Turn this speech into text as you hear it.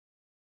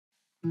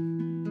Hi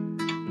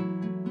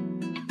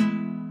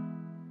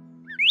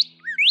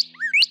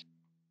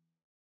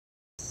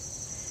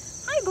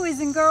boys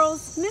and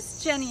girls,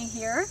 Miss Jenny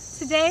here.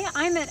 Today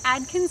I'm at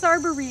Adkins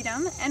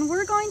Arboretum and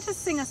we're going to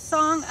sing a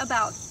song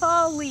about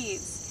fall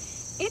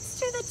leaves. It's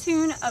to the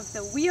tune of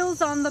the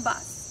Wheels on the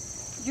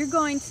Bus. You're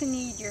going to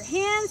need your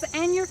hands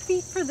and your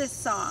feet for this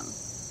song.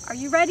 Are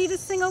you ready to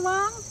sing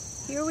along?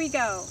 Here we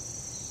go.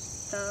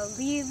 The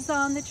leaves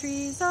on the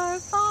trees are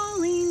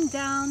falling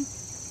down,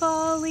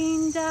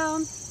 falling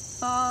down,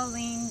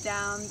 falling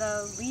down.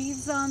 The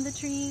leaves on the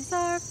trees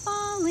are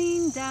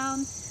falling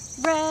down,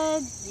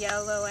 red,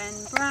 yellow,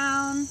 and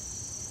brown.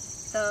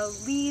 The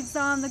leaves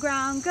on the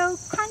ground go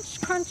crunch,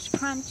 crunch,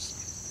 crunch,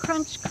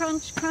 crunch,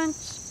 crunch, crunch,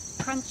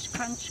 crunch,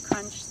 crunch,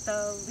 crunch.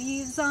 The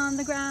leaves on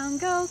the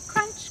ground go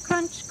crunch,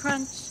 crunch,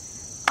 crunch,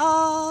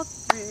 all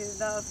through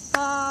the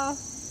fall.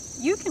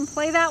 You can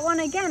play that one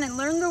again and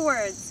learn the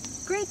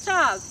words. Great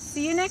job!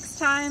 See you next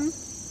time!